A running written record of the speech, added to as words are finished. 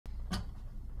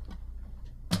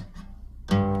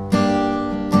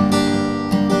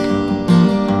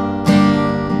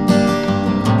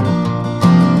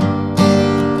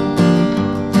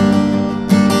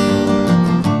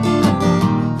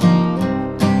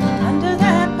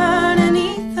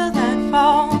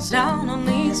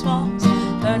these walls,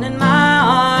 burning my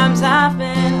arms. I've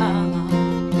been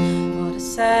alone, what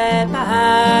is said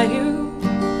by you.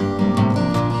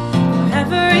 For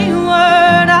every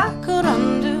word I could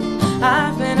undo,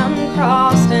 I've been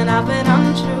uncrossed and I've been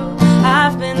untrue.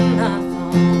 I've been the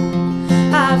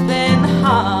thorn, I've been the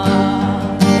heart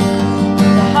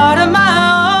of my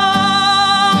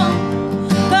own,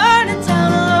 burning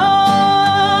down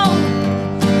alone.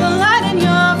 The light in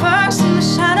your verse and the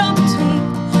shadow between,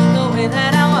 the way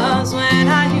that I was when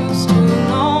I used to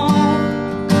know.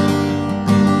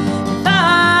 If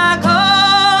I go,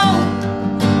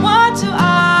 what do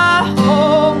I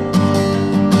hold?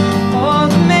 Oh,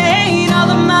 the maid or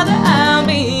the mother I'll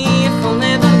be, if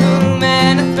only the room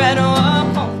and a thread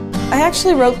of home. I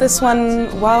actually wrote this one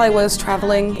while I was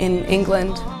traveling in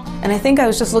England, and I think I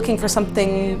was just looking for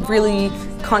something really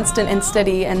constant and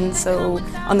steady, and so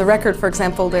on the record, for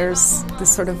example, there's this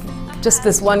sort of just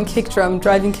this one kick drum.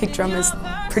 Driving kick drum is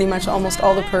pretty much almost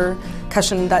all the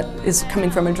percussion that is coming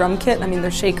from a drum kit. I mean,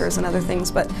 there's shakers and other things,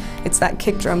 but it's that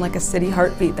kick drum, like a steady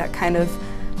heartbeat, that kind of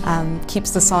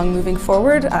keeps the song moving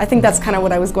forward. I think that's kind of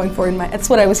what I was going for it's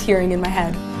what I was hearing in my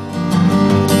head.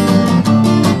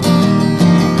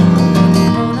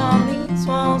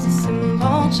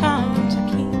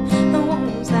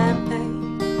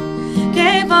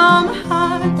 Gave all my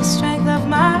heart, the strength of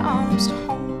my arms to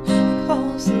hold you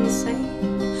close and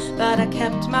safe. But I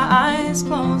kept my eyes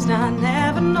closed, I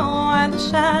never know where the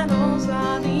shadows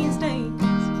are these days.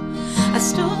 I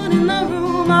stood in the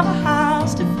room of a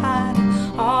house divided,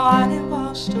 all it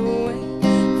washed away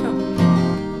from me.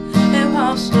 It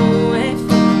washed away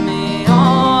from me,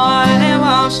 all it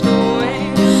washed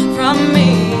away from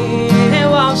me. It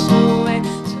washed away.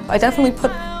 I definitely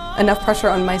put enough pressure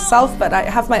on myself, but I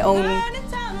have my own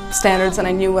standards and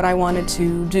I knew what I wanted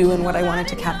to do and what I wanted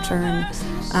to capture.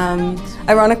 And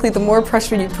ironically, the more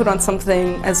pressure you put on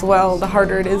something as well, the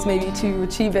harder it is maybe to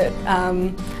achieve it.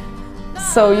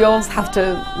 So you always have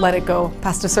to let it go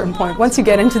past a certain point. Once you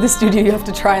get into the studio, you have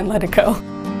to try and let it go.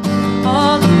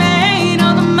 Oh, the maid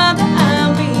or the mother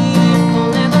I'll be, if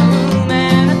only the room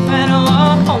and a thread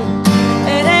of home.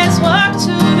 It is work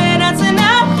to be dancing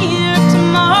out here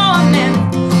tomorrow morning.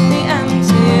 The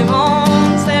empty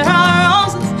bones, there are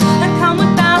roses that come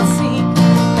without seed.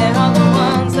 There are the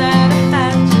ones that I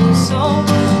had to sow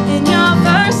in your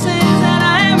verses that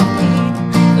I repeat,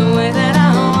 the way that I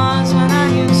was when I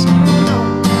used to know.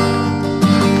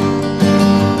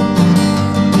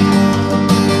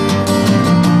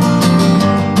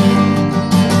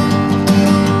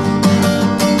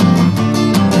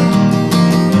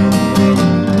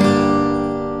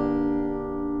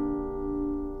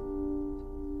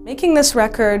 Making this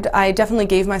record, I definitely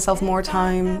gave myself more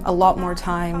time, a lot more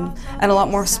time, and a lot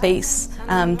more space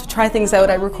to try things out.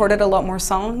 I recorded a lot more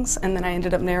songs, and then I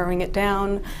ended up narrowing it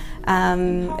down.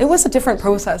 It was a different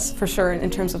process, for sure, in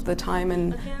terms of the time,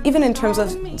 and even in terms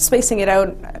of spacing it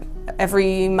out.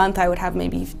 Every month I would have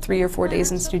maybe 3 or 4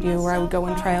 days in studio where I would go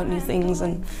and try out new things,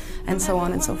 and so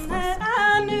on and so forth.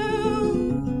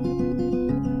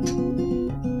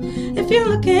 If you're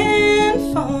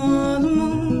looking for the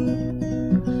moon,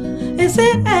 is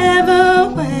it ever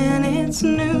when it's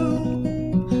new?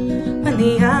 When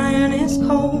the iron is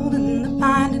cold and the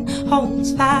binding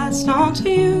holds fast onto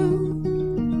you?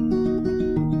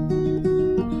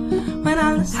 When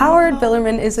I Howard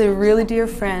Billerman is a really dear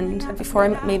friend. Before I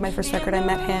made my first record, I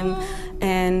met him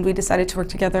and we decided to work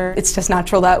together. It's just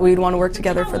natural that we'd want to work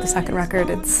together for the second record.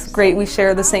 It's great. We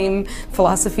share the same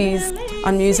philosophies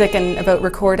on music and about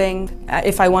recording.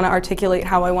 If I want to articulate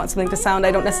how I want something to sound,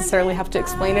 I don't necessarily have to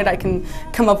explain it. I can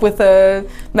come up with a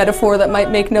metaphor that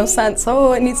might make no sense.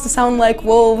 Oh, it needs to sound like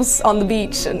wolves on the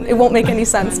beach, and it won't make any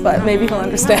sense, but maybe he'll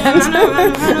understand.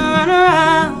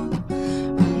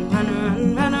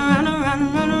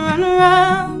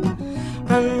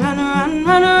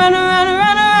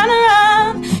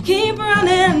 Keep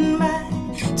running back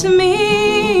to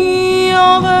me.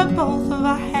 Over both of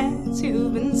our heads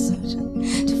you've been searching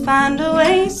to find a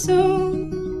way soon,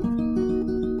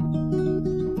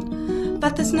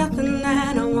 but there's nothing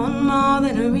that I want more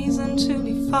than a reason to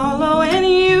be following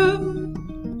you.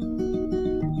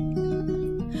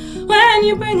 When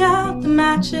you bring out the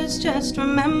matches, just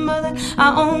remember that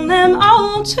I own them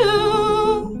all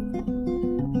too.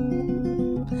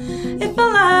 If a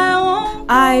lie won't.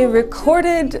 I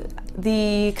recorded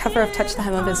the cover of Touch the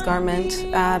Hem of His Garment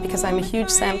because I'm a huge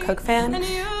Sam Cooke fan,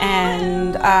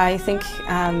 and I think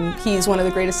he's one of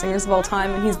the greatest singers of all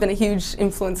time, and he's been a huge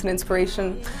influence and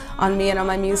inspiration on me and on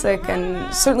my music,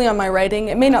 and certainly on my writing.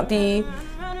 It may not be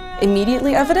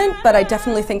immediately evident, but I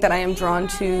definitely think that I am drawn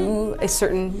to a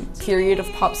certain period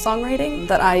of pop songwriting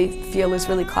that I feel is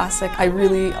really classic. I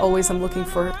really always am looking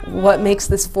for what makes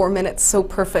this 4 minutes so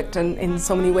perfect and in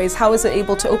so many ways. How is it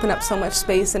able to open up so much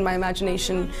space in my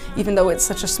imagination, even though it's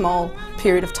such a small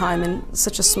period of time and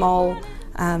such a small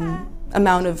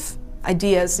amount of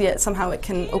ideas, yet somehow it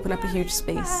can open up a huge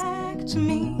space. To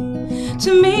me,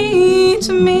 to me,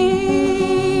 to me.